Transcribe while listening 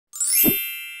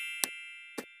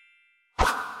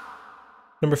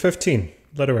Number 15,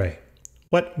 letter A.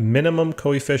 What minimum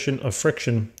coefficient of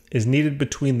friction is needed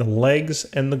between the legs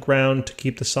and the ground to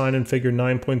keep the sign in figure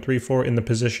 9.34 in the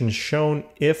position shown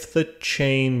if the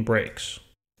chain breaks?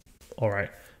 All right,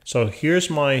 so here's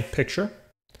my picture.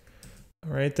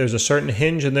 All right, there's a certain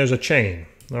hinge and there's a chain.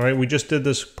 All right, we just did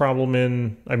this problem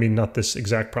in, I mean, not this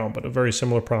exact problem, but a very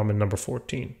similar problem in number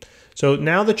 14. So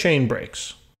now the chain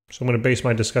breaks. So I'm going to base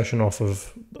my discussion off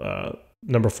of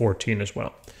number 14 as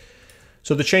well.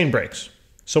 So the chain breaks.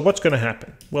 So what's going to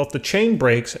happen? Well, if the chain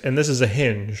breaks and this is a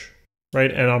hinge,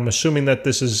 right, and I'm assuming that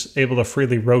this is able to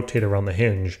freely rotate around the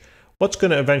hinge, what's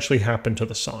going to eventually happen to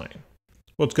the sign?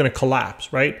 Well, it's going to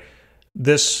collapse, right?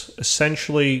 This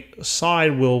essentially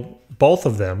side will, both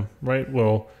of them, right,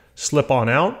 will slip on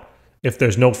out if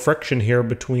there's no friction here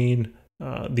between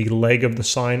the leg of the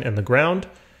sign and the ground,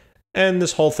 and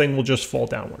this whole thing will just fall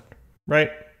downward,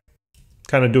 right?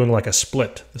 Kind of doing like a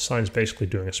split. The sign's basically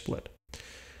doing a split.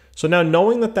 So now,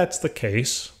 knowing that that's the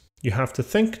case, you have to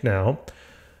think now,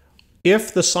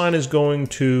 if the sign is going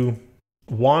to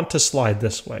want to slide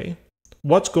this way,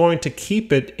 what's going to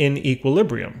keep it in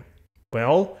equilibrium?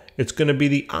 Well, it's going to be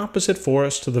the opposite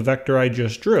force to the vector I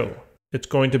just drew. It's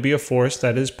going to be a force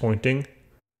that is pointing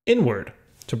inward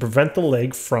to prevent the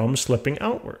leg from slipping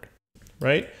outward,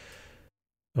 right?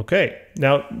 Okay,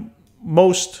 now,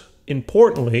 most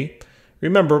importantly,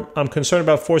 remember, I'm concerned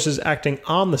about forces acting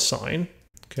on the sign,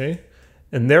 okay?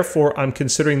 And therefore, I'm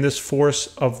considering this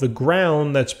force of the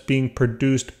ground that's being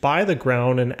produced by the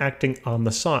ground and acting on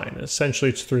the sign.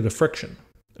 Essentially, it's through the friction,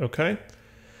 okay?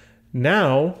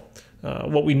 Now,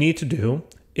 what we need to do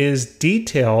is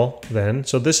detail then,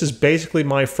 so this is basically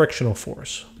my frictional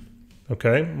force,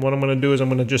 okay? What I'm going to do is I'm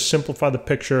going to just simplify the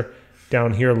picture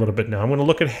down here a little bit now. I'm going to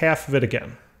look at half of it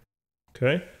again,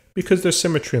 okay? Because there's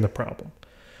symmetry in the problem.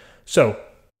 So,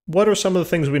 what are some of the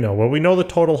things we know? Well, we know the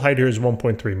total height here is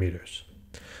 1.3 meters.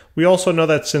 We also know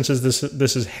that since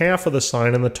this is half of the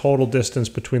sign and the total distance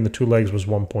between the two legs was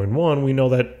 1.1, we know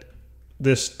that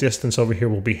this distance over here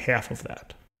will be half of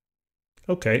that.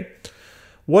 Okay.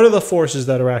 What are the forces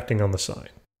that are acting on the sign?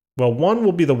 Well, one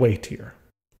will be the weight here,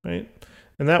 right?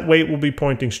 And that weight will be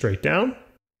pointing straight down.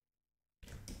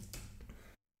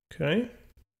 Okay.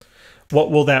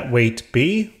 What will that weight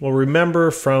be? Well,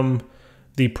 remember from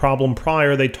the problem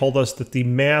prior, they told us that the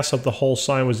mass of the whole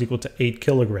sign was equal to 8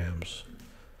 kilograms.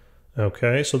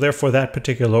 Okay, so therefore that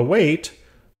particular weight,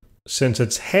 since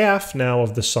it's half now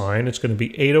of the sign, it's going to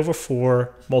be 8 over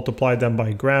 4 multiplied then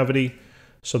by gravity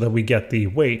so that we get the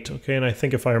weight. Okay, and I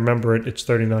think if I remember it, it's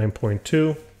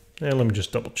 39.2. And let me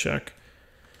just double check.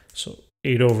 So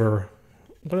 8 over,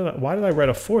 why did I write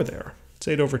a 4 there? It's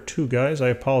 8 over 2, guys. I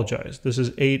apologize. This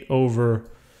is 8 over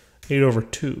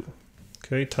 2.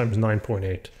 Okay, times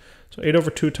 9.8. So 8 over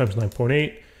 2 times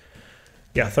 9.8.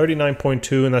 Yeah,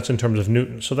 39.2, and that's in terms of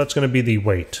newtons. So that's going to be the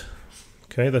weight.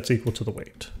 Okay, that's equal to the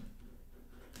weight.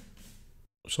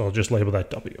 So I'll just label that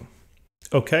W.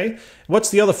 Okay, what's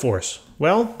the other force?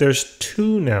 Well, there's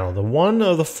two now. The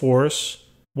one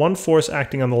force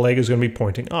acting on the leg is going to be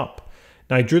pointing up.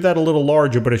 Now I drew that a little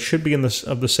larger, but it should be of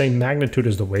the same magnitude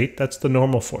as the weight. That's the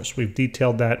normal force. We've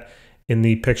detailed that in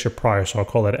the picture prior, so I'll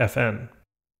call that Fn.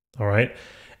 All right,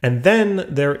 and then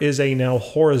there is a now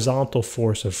horizontal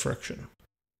force of friction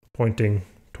pointing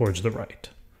towards the right.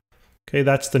 Okay,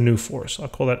 that's the new force. I'll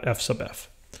call that F sub F.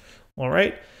 All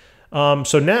right,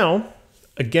 so now,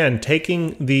 again,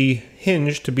 taking the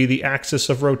hinge to be the axis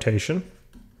of rotation,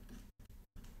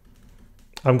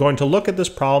 I'm going to look at this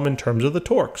problem in terms of the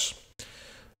torques.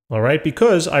 All right,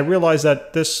 because I realize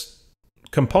that this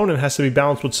component has to be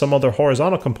balanced with some other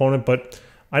horizontal component, but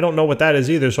I don't know what that is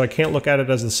either, so I can't look at it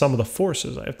as the sum of the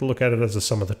forces. I have to look at it as the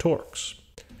sum of the torques,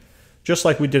 just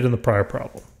like we did in the prior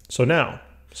problem. So now,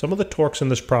 some of the torques in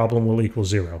this problem will equal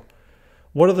 0.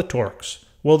 What are the torques?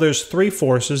 Well, there's 3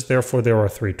 forces, therefore there are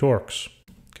 3 torques.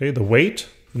 Okay, the weight,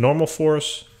 the normal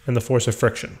force, and the force of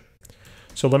friction.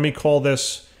 So let me call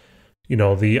this,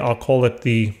 I'll call it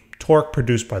the torque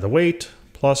produced by the weight,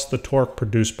 plus the torque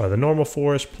produced by the normal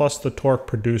force, plus the torque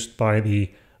produced by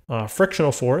the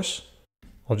frictional force.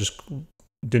 I'll just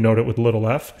denote it with little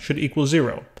f, should equal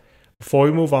 0. Before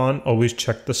we move on, always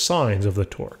check the signs of the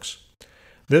torques.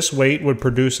 This weight would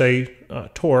produce a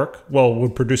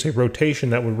would produce a rotation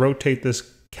that would rotate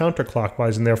this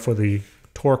counterclockwise, and therefore the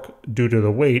torque due to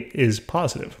the weight is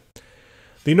positive.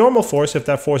 The normal force, if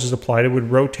that force is applied, it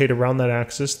would rotate around that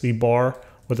axis, the bar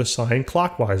or the sign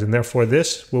clockwise, and therefore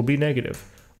this will be negative.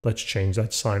 Let's change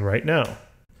that sign right now.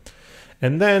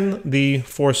 And then the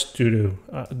force due to,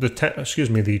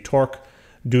 the torque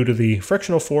due to the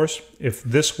frictional force, if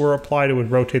this were applied, it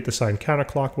would rotate the sign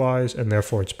counterclockwise, and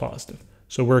therefore it's positive.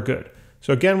 So we're good.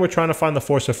 So again, we're trying to find the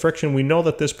force of friction. We know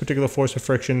that this particular force of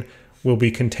friction will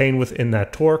be contained within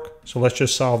that torque. So let's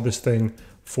just solve this thing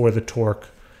for the torque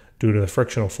due to the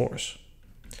frictional force.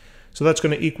 So that's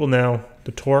going to equal now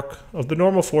the torque of the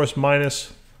normal force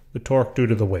minus the torque due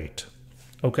to the weight.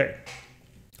 Okay,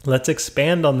 let's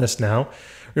expand on this now.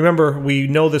 Remember, we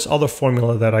know this other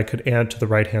formula that I could add to the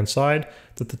right-hand side,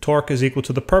 that the torque is equal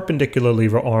to the perpendicular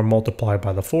lever arm multiplied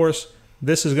by the force.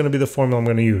 This is going to be the formula I'm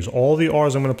going to use. All the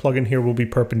R's I'm going to plug in here will be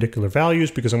perpendicular values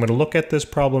because I'm going to look at this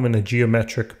problem in a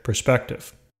geometric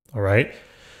perspective. All right,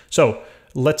 so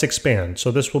let's expand. So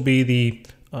this will be the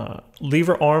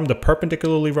lever arm, the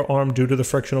perpendicular lever arm due to the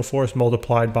frictional force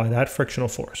multiplied by that frictional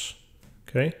force.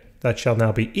 Okay, that shall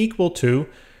now be equal to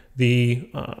the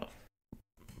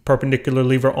perpendicular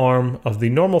lever arm of the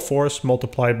normal force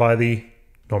multiplied by the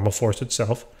normal force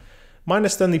itself,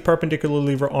 minus then the perpendicular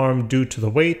lever arm due to the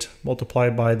weight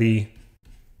multiplied by the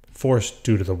force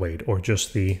due to the weight, or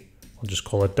just the, I'll just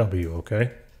call it W,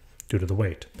 okay, due to the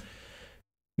weight.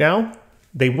 Now,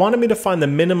 they wanted me to find the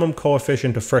minimum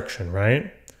coefficient of friction,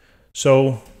 right?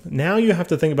 So now you have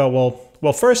to think about,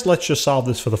 well, first let's just solve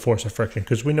this for the force of friction,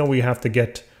 because we know we have to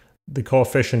get the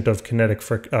coefficient of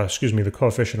the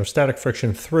coefficient of static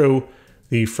friction through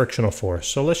the frictional force.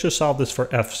 So let's just solve this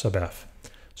for F sub F.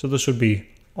 So this would be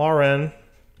Rn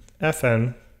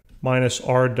Fn minus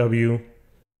Rw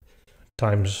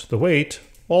times the weight,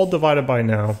 all divided by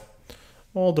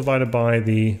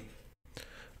the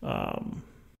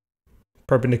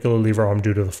perpendicular lever arm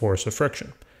due to the force of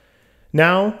friction.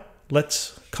 Now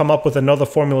let's come up with another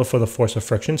formula for the force of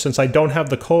friction. Since I don't have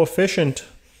the coefficient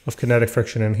of kinetic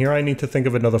friction in here, I need to think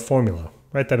of another formula,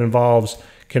 right? That involves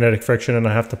kinetic friction, and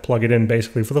I have to plug it in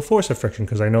basically for the force of friction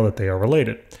because I know that they are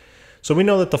related. So we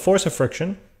know that the force of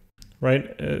friction, right,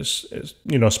 is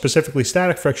specifically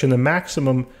static friction. The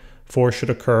maximum force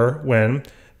should occur when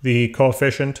the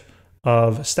coefficient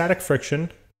of static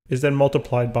friction is then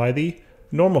multiplied by the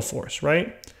normal force,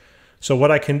 right? So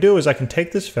what I can do is I can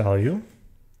take this value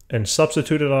and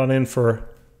substitute it on in for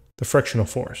the frictional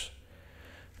force.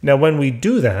 Now, when we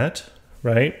do that,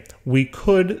 right, we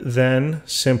could then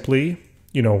simply,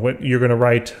 what you're going to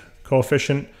write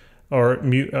coefficient or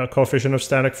coefficient of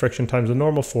static friction times the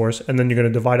normal force, and then you're going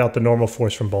to divide out the normal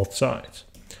force from both sides.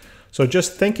 So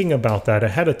just thinking about that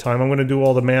ahead of time, I'm going to do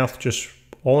all the math just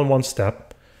all in one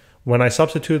step. When I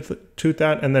substitute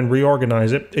that and then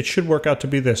reorganize it, it should work out to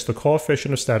be this. The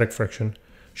coefficient of static friction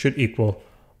should equal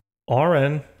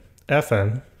Rn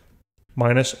Fn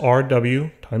minus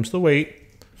Rw times the weight,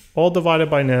 all divided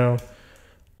by now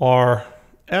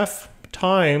Rf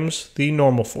times the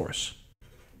normal force.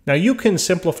 Now you can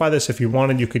simplify this if you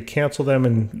wanted. You could cancel them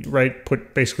and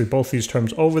put basically both these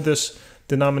terms over this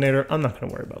denominator. I'm not going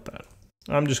to worry about that.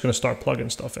 I'm just going to start plugging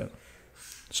stuff in.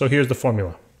 So here's the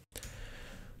formula.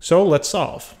 So let's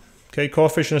solve. Okay,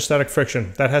 coefficient of static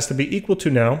friction. That has to be equal to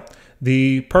now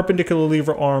the perpendicular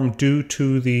lever arm due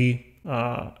to the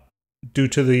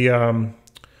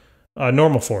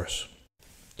normal force.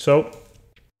 So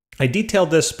I detailed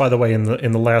this, by the way, in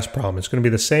the last problem. It's going to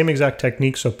be the same exact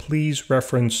technique, so please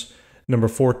reference number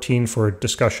 14 for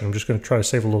discussion. I'm just going to try to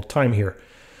save a little time here.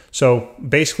 So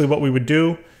basically what we would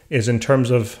do is in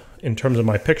terms of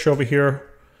my picture over here,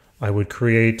 I would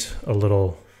create a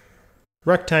little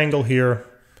rectangle here.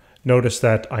 Notice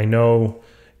that I know,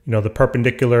 the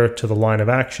perpendicular to the line of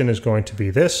action is going to be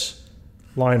this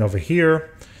line over here.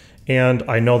 And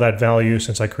I know that value,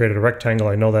 since I created a rectangle,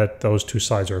 I know that those two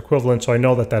sides are equivalent. So I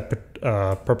know that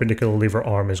perpendicular lever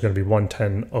arm is going to be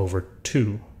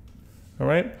 110/2. All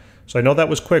right. So I know that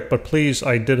was quick, but please,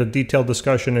 I did a detailed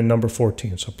discussion in number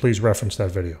 14. So please reference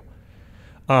that video.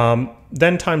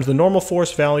 Then times the normal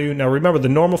force value. Now remember, the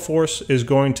normal force is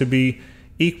going to be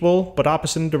equal but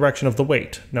opposite in direction of the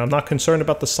weight. Now I'm not concerned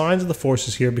about the signs of the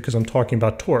forces here because I'm talking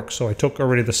about torque. So I took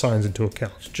already the signs into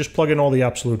account. So just plug in all the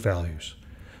absolute values.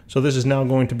 So this is now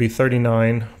going to be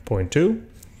 39.2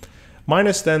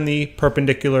 minus then the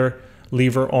perpendicular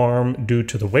lever arm due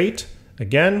to the weight.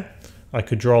 Again, I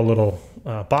could draw a little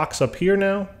box up here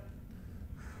now.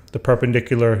 The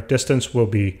perpendicular distance will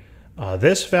be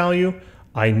this value.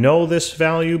 I know this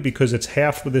value because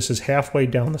this is halfway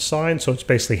down the side, so it's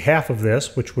basically half of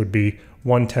this, which would be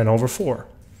 110/4.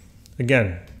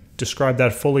 Again, described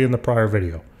that fully in the prior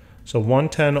video. So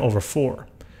 110/4.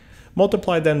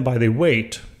 Multiplied then by the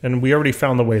weight, and we already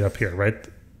found the weight up here, right?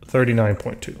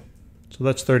 39.2. So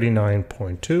that's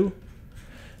 39.2.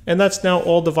 And that's now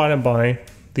all divided by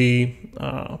the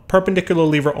perpendicular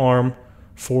lever arm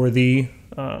for the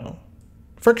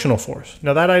frictional force.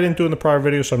 Now that I didn't do in the prior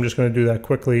video, so I'm just going to do that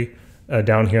quickly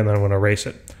down here, and then I'm going to erase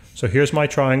it. So here's my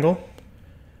triangle.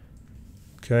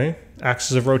 Okay,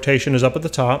 axis of rotation is up at the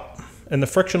top, and the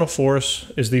frictional force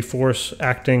is the force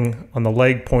acting on the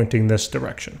leg pointing this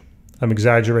direction. I'm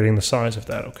exaggerating the size of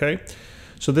that, okay?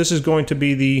 So this is going to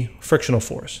be the frictional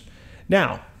force.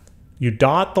 Now, you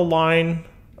dot the line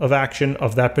of action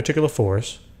of that particular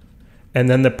force, and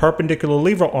then the perpendicular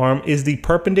lever arm is the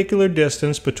perpendicular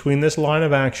distance between this line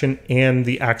of action and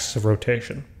the axis of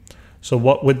rotation. So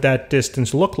what would that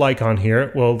distance look like on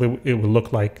here? Well, it would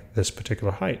look like this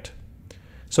particular height.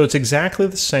 So it's exactly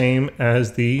the same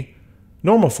as the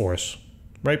normal force,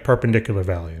 right? Perpendicular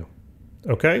value,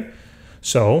 okay?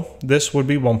 So this would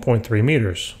be 1.3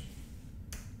 meters.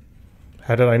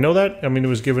 How did I know that? I mean, it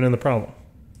was given in the problem.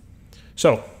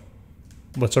 So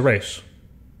let's erase.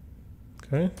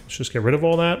 Okay, let's just get rid of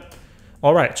all that.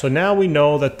 All right, so now we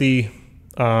know that the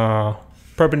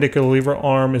perpendicular lever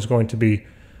arm is going to be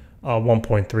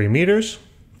 1.3 meters.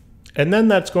 And then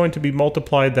that's going to be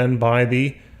multiplied then by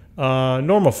the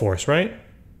normal force, right?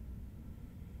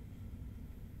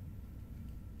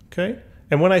 Okay,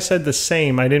 and when I said the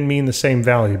same, I didn't mean the same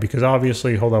value because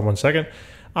obviously, hold on one second.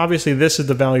 Obviously, this is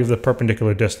the value of the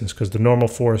perpendicular distance because the normal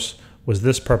force was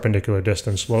this perpendicular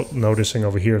distance, noticing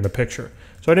over here in the picture.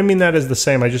 So I didn't mean that as the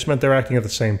same. I just meant they're acting at the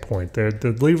same point.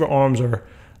 The lever arms are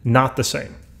not the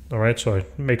same. All right, so I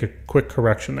make a quick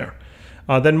correction there.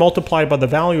 Then multiplied by the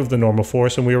value of the normal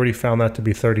force, and we already found that to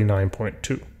be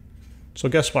 39.2. So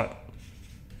guess what?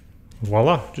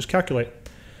 Voila, just calculate.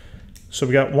 So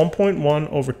we got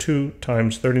 1.1 over 2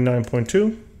 times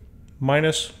 39.2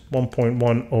 minus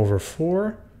 1.1 over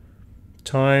 4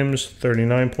 times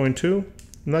 39.2.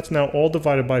 And that's now all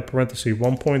divided by parentheses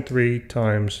 1.3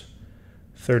 times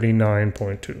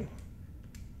 39.2.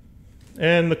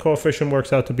 And the coefficient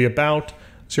works out to be about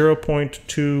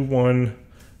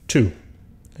 0.212.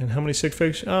 And how many sig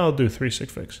figs? I'll do 3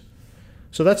 sig figs.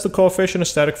 So that's the coefficient of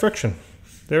static friction.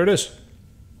 There it is.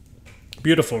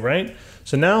 Beautiful, right?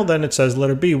 So now then it says,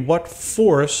 letter B, what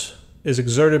force is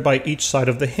exerted by each side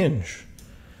of the hinge?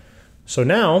 So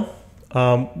now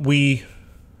we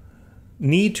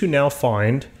need to now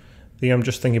find I'm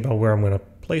just thinking about where I'm going to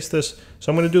place this.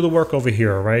 So I'm going to do the work over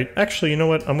here, right? Actually, you know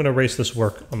what? I'm going to erase this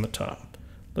work on the top.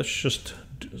 Let's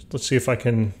see if I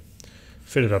can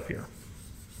fit it up here.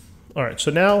 All right,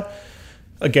 so now,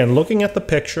 again, looking at the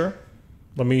picture,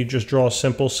 let me just draw a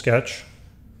simple sketch.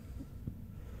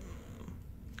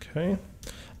 Okay,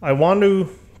 I want to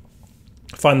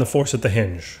find the force at the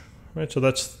hinge, right? So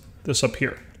that's this up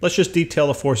here. Let's just detail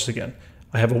the forces again.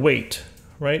 I have a weight,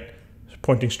 right?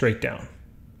 Pointing straight down,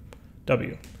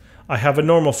 W. I have a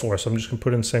normal force. I'm just going to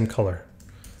put in the same color,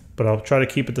 but I'll try to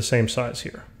keep it the same size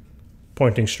here.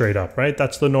 Pointing straight up, right?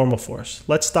 That's the normal force.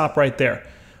 Let's stop right there.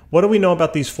 What do we know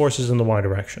about these forces in the y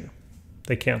direction?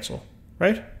 They cancel,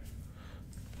 right?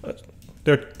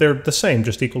 They're the same,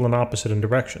 just equal and opposite in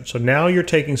direction. So now you're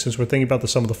taking, since we're thinking about the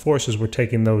sum of the forces, we're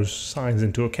taking those signs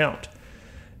into account.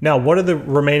 Now, what are the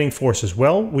remaining forces?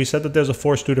 Well, we said that there's a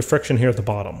force due to friction here at the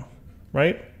bottom,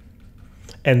 right?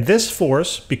 And this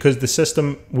force, because the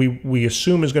system we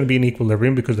assume is going to be in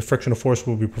equilibrium because the frictional force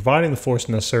will be providing the force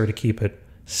necessary to keep it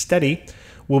steady,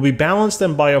 will be balanced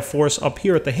then by a force up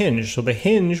here at the hinge. So the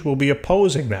hinge will be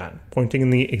opposing that, pointing in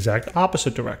the exact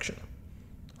opposite direction.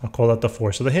 I'll call that the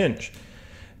force of the hinge.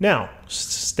 Now,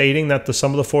 stating that the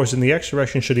sum of the force in the x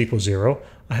direction should equal 0,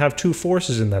 I have two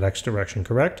forces in that x direction,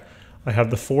 correct? I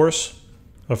have the force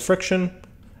of friction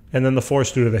and then the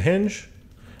force due to the hinge.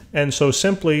 And so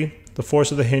simply, the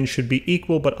force of the hinge should be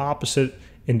equal but opposite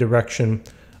in direction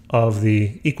of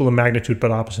the, equal in magnitude but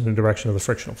opposite in direction of the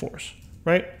frictional force,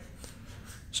 right?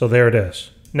 So there it is.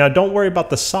 Now don't worry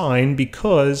about the sign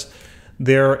because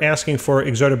they're asking for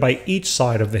exerted by each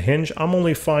side of the hinge. I'm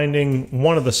only finding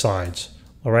one of the sides.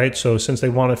 All right, so since they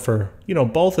want it for,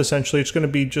 both, essentially, it's going to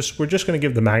be we're just going to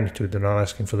give the magnitude. They're not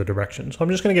asking for the direction. So I'm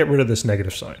just going to get rid of this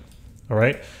negative sign. All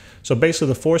right, so basically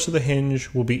the force of the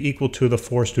hinge will be equal to the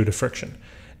force due to friction.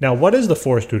 Now, what is the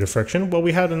force due to friction? Well,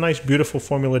 we had a nice, beautiful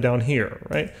formula down here,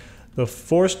 right? The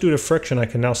force due to friction, I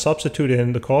can now substitute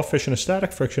in the coefficient of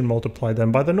static friction multiplied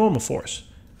then by the normal force.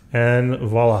 And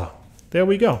voila, there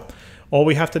we go. All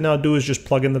we have to now do is just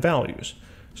plug in the values.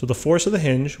 So the force of the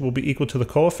hinge will be equal to the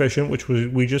coefficient, which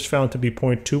we just found to be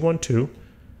 0.212,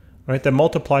 right? Then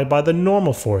multiplied by the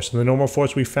normal force. And the normal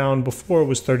force we found before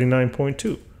was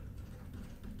 39.2.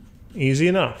 Easy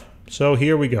enough. So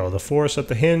here we go. The force at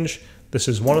the hinge, this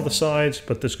is one of the sides,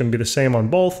 but this is going to be the same on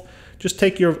both. Just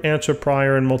take your answer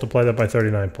prior and multiply that by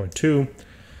 39.2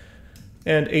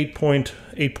 and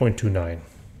 8.29.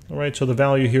 All right, so the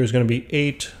value here is going to be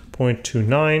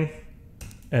 8.29.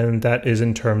 And that is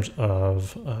in terms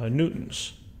of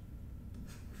newtons.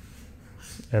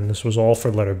 And this was all for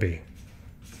letter B.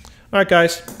 All right,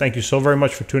 guys, thank you so very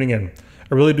much for tuning in.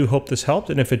 I really do hope this helped,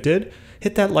 and if it did,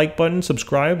 hit that like button,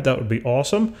 subscribe. That would be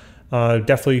awesome.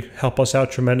 Definitely help us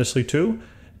out tremendously too,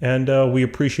 and we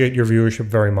appreciate your viewership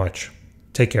very much.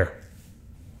 Take care.